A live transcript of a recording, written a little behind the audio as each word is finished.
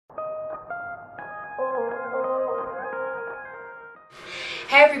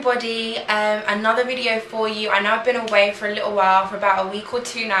Hey everybody, another video for you. I know I've been away for a little while, for about a week or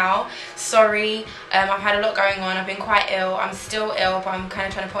two now. Sorry, I've had a lot going on. I've been quite ill. I'm still ill, but I'm kind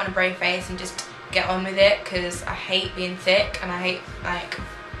of trying to put on a brave face and just get on with it, because I hate being sick and I hate like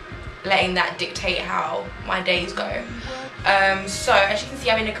letting that dictate how my days go. So as you can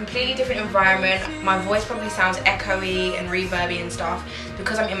see, I'm in a completely different environment. My voice probably sounds echoey and reverby and stuff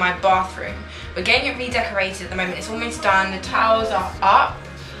because I'm in my bathroom. We're getting it redecorated at the moment. It's almost done. The towels are up.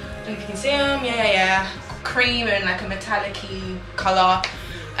 I don't know if you can see them. Yeah. Cream and like a metallic-y colour.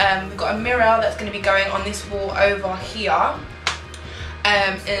 We've got a mirror that's going to be going on this wall over here.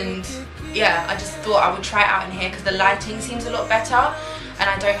 And yeah, I just thought I would try it out in here because the lighting seems a lot better. And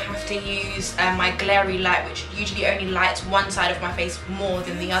I don't have to use my glary light, which usually only lights one side of my face more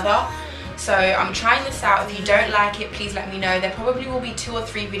than the other. So I'm trying this out. If you don't like it, please let me know. There probably will be 2 or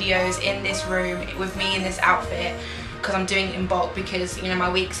 3 videos in this room with me in this outfit, because I'm doing it in bulk because, you know,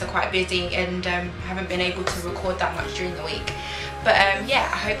 my weeks are quite busy and haven't been able to record that much during the week. But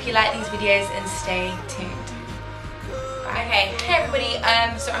yeah, I hope you like these videos and stay tuned. Okay, hey everybody,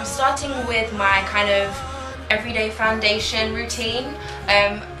 so I'm starting with my kind of everyday foundation routine.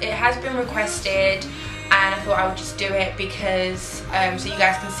 It has been requested and I thought I would just do it because so you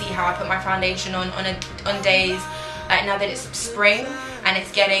guys can see how I put my foundation on days like now that it's spring and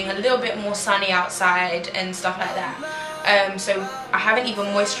it's getting a little bit more sunny outside and stuff like that. So I haven't even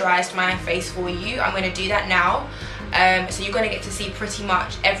moisturized my face for you. I'm going to do that now. So you're going to get to see pretty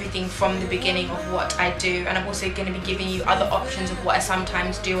much everything from the beginning of what I do, and I'm also going to be giving you other options of what I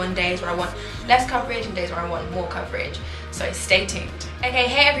sometimes do on days where I want less coverage and days where I want more coverage. So stay tuned. Okay,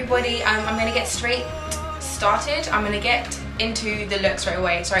 hey everybody, I'm going to get straight started. I'm going to get into the look straight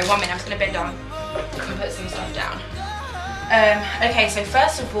away. Sorry, 1 minute, I'm just going to bend down and put some stuff down. Okay, so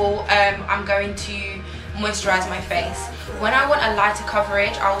first of all, I'm going to moisturize my face. When I want a lighter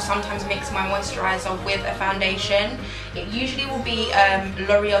coverage, I will sometimes mix my moisturizer with a foundation. It usually will be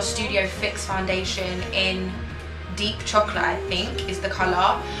L'Oreal Studio Fix foundation in Deep Chocolate, I think is the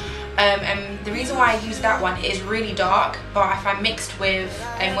colour. And the reason why I use that one is really dark, but if I'm mixed with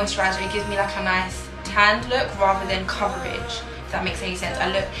a moisturizer, it gives me like a nice tanned look rather than coverage, if that makes any sense.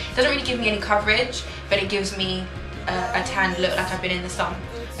 It doesn't really give me any coverage, but it gives me a tanned look like I've been in the sun.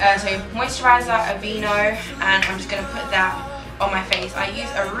 So moisturizer, Aveeno, and I'm just going to put that on my face. I use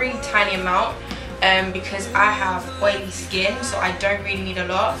a really tiny amount because I have oily skin, so I don't really need a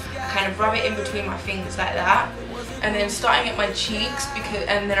lot. I kind of rub it in between my fingers like that, and then starting at my cheeks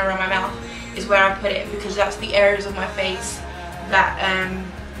and then around my mouth is where I put it, because that's the areas of my face that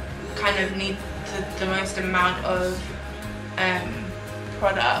kind of need the most amount of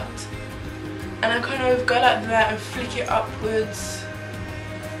product. And I kind of go like that and flick it upwards.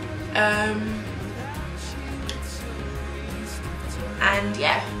 And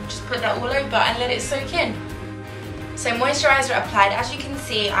yeah, just put that all over and let it soak in. So moisturizer applied. As you can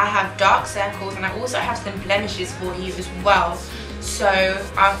see, I have dark circles and I also have some blemishes for you as well. So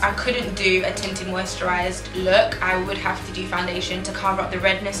I couldn't do a tinted moisturized look. I would have to do foundation to cover up the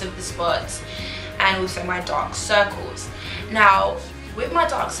redness of the spots and also my dark circles. Now with my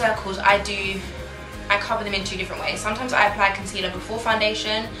dark circles, I cover them in 2 different ways. Sometimes I apply concealer before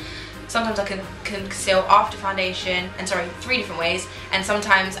foundation, sometimes I can conceal after foundation, and sorry, 3 different ways, and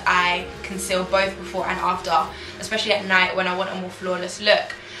sometimes I conceal both before and after, especially at night when I want a more flawless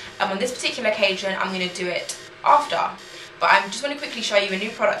look. On this particular occasion, I'm going to do it after, but I just want to quickly show you a new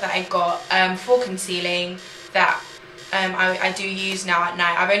product that I got for concealing that I do use now at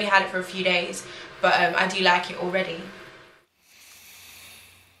night. I've only had it for a few days, but I do like it already.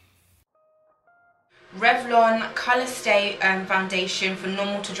 Revlon Colour Stay foundation for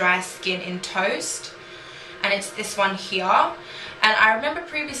normal to dry skin in Toast, and it's this one here. And I remember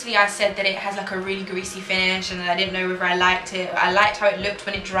previously I said that it has like a really greasy finish and that I didn't know whether I liked it. I liked how it looked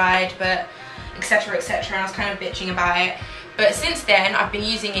when it dried, but etc, and I was kind of bitching about it. But since then I've been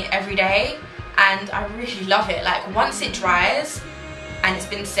using it every day and I really love it. Like once it dries and it's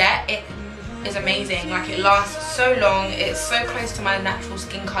been set, it is amazing. Like it lasts so long, it's so close to my natural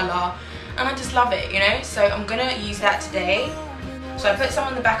skin colour, and I just love it, you know. So I'm gonna use that today. So I put some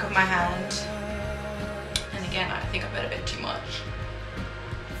on the back of my hand, and again I think I put a bit too much,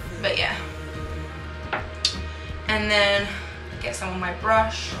 but yeah. And then get some on my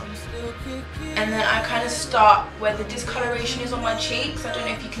brush, and then I kind of start where the discoloration is on my cheeks. I don't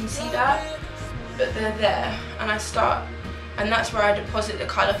know if you can see that, but they're there, and I start, and that's where I deposit the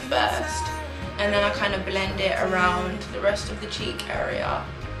colour first, and then I kind of blend it around the rest of the cheek area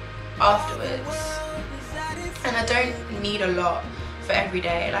afterwards. And I don't need a lot for every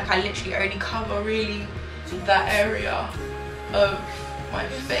day. Like I literally only cover really that area of my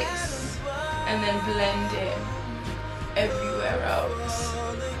face and then blend it everywhere else.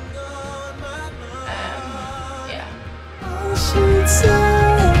 Yeah.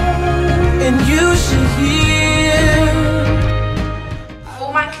 And you should hear.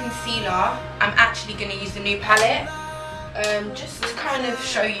 For my concealer, I'm actually going to use the new palette. Just to kind of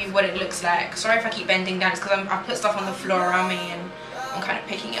show you what it looks like. Sorry if I keep bending down, it's because I put stuff on the floor around me and I'm kind of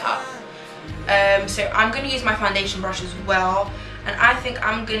picking it up. So I'm going to use my foundation brush as well, and I think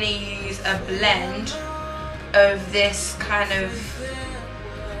I'm going to use a blend of this kind of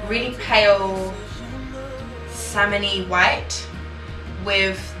really pale salmony white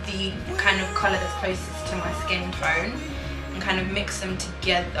with the kind of colour that's closest to my skin tone, and kind of mix them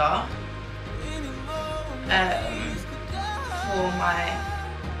together for my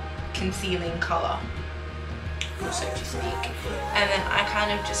concealing colour, so to speak. And then I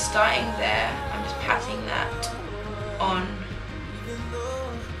kind of just starting there, I'm just patting that on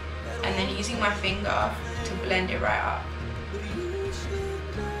and then using my finger to blend it right up.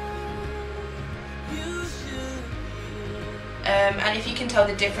 And if you can tell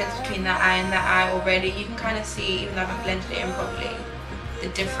the difference between that eye and that eye already, you can kind of see, even though I haven't blended it in properly, the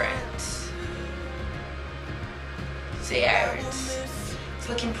difference. So yeah, it's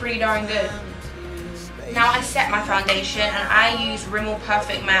looking pretty darn good. Now I set my foundation, and I use Rimmel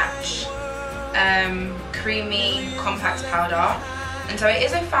Perfect Match Creamy Compact Powder. And so it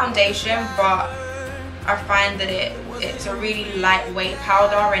is a foundation, but I find that it's a really lightweight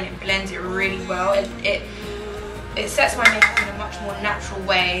powder and it blends it really well. It sets my makeup in a much more natural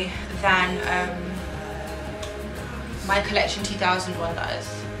way than my Collection 2000 one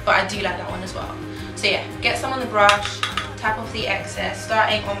does. But I do like that one as well. So yeah, get some on the brush, tap off the excess,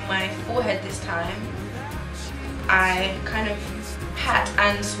 starting on my forehead this time. I kind of pat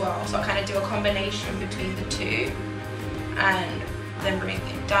and swirl, so I kind of do a combination between the two, and then bring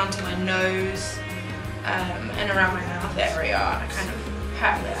it down to my nose and around my mouth area. I kind of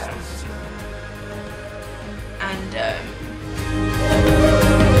pat there. And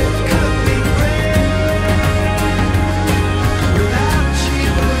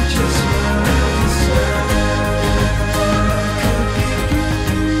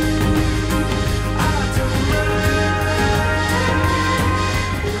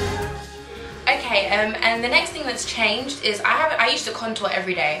and the next thing that's changed is I used to contour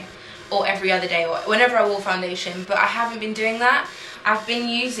every day or every other day or whenever I wore foundation, but I haven't been doing that. I've been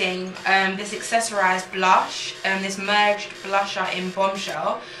using this accessorized blush, this merged blusher in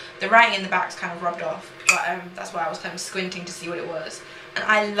Bombshell. The writing in the back's kind of rubbed off, but that's why I was kind of squinting to see what it was. And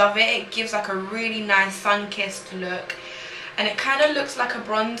I love it. It gives like a really nice sun-kissed look, and it kind of looks like a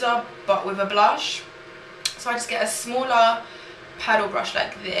bronzer but with a blush. So I just get a smaller paddle brush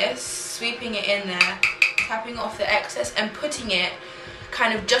like this, sweeping it in there, tapping off the excess and putting it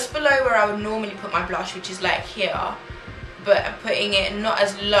kind of just below where I would normally put my blush, which is like here, but putting it not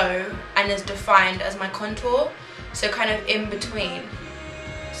as low and as defined as my contour, so kind of in between,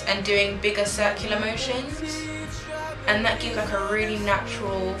 and doing bigger circular motions, and that gives like a really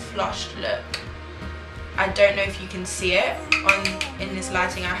natural flushed look. I don't know if you can see it in this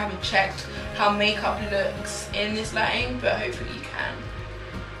lighting. I haven't checked how makeup looks in this lighting, but hopefully you can.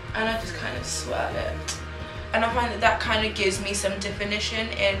 And I just kind of swirl it, and I find that kind of gives me some definition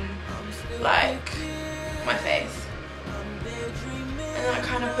in like my face. And then I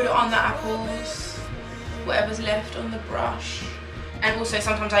kind of put it on the apples, whatever's left on the brush. And also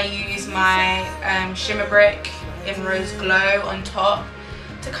sometimes I use my shimmer brick in Rose Glow on top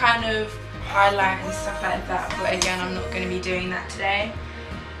to kind of highlight and stuff like that, but again I'm not going to be doing that today.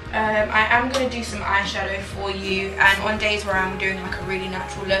 I am going to do some eyeshadow for you, and on days where I'm doing like a really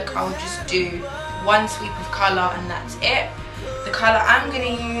natural look, I'll just do one sweep of colour and that's it. The colour I'm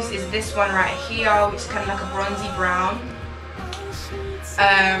going to use is this one right here, which is kind of like a bronzy brown,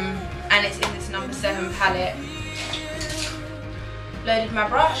 and it's in this number 7 palette. Loaded my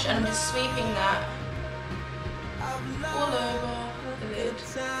brush and I'm just sweeping that all over the lid.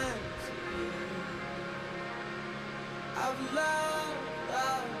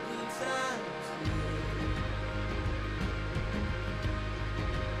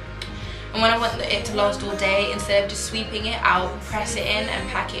 And when I want it to last all day, instead of just sweeping it, I'll press it in and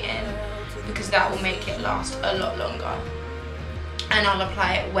pack it in, because that will make it last a lot longer. And I'll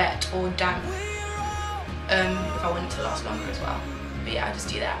apply it wet or damp if I want it to last longer as well. But yeah, I just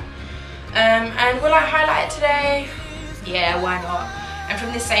do that. And will I highlight it today? Yeah, why not? And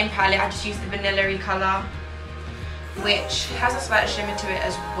from this same palette, I just used the vanilla-y colour, which has a slight shimmer to it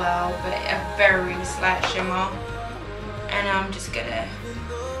as well, but a very slight shimmer. And I'm just gonna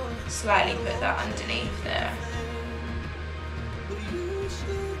slightly put that underneath there.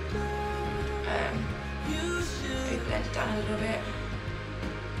 Blend it down a little bit.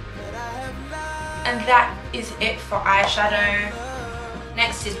 And that is it for eyeshadow.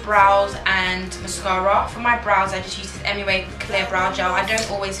 Next is brows and mascara. For my brows, I just use this MUA clear brow gel. I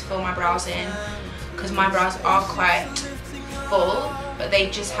don't always fill my brows in because my brows are quite full, but they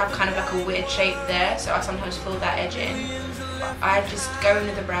just have kind of like a weird shape there, so I sometimes fill that edge in. But I just go in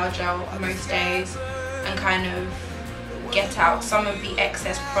with the brow gel most days and kind of get out some of the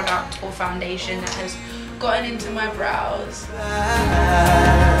excess product or foundation that has gotten into my brows.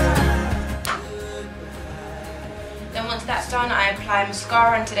 Then once that's done, I apply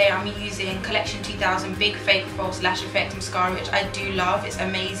mascara, and today I'm using Collection 2000 Big Fake False Lash Effect Mascara, which I do love. It's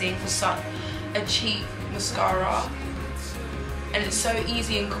amazing for such a cheap mascara, and it's so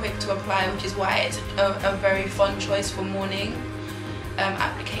easy and quick to apply, which is why it's a very fun choice for morning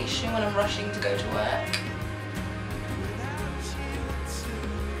application when I'm rushing to go to work.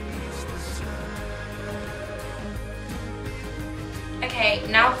 Okay,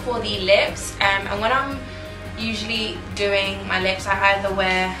 now for the lips, and when I'm usually doing my lips, I either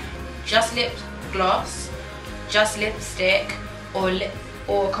wear just lip gloss, just lipstick, or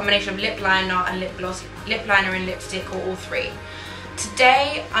a combination of lip liner and lip gloss, lip liner and lipstick, or all three.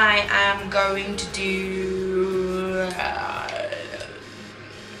 Today I am going to do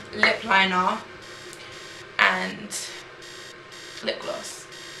lip liner and lip gloss.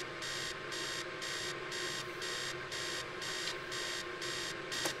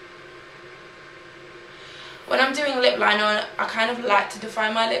 When I'm doing lip liner, I kind of like to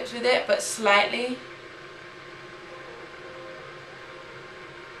define my lips with it, but slightly.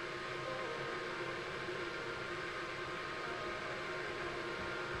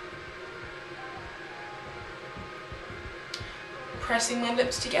 Pressing my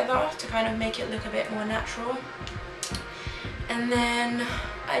lips together to kind of make it look a bit more natural. And then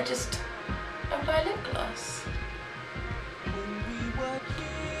I just apply lip gloss.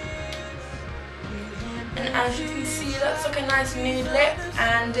 And as you can see, that's like a nice nude lip,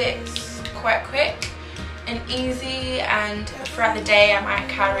 and it's quite quick and easy, and throughout the day I might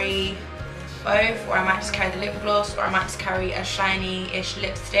carry both, or I might just carry the lip gloss, or I might just carry a shiny-ish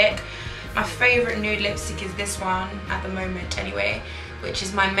lipstick. My favourite nude lipstick is this one at the moment anyway, which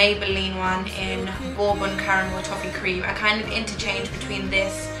is my Maybelline one in Bourbon Caramel Toffee Cream. I kind of interchange between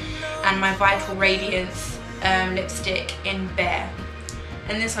this and my Vital Radiance lipstick in Bare,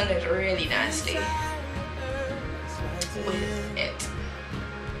 and this one goes really nicely with it.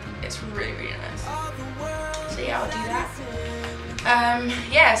 It's really, really nice. So yeah, I'll do that.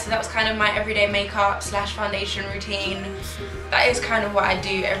 Yeah, so that was kind of my everyday makeup slash foundation routine. That is kind of what I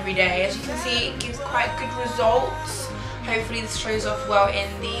do every day. As you can see, it gives quite good results. Hopefully this shows off well in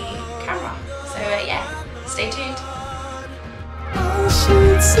the camera. So yeah, stay tuned.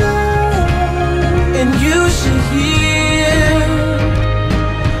 And you should hear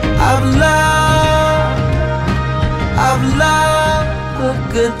I've loved the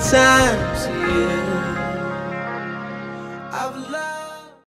good times.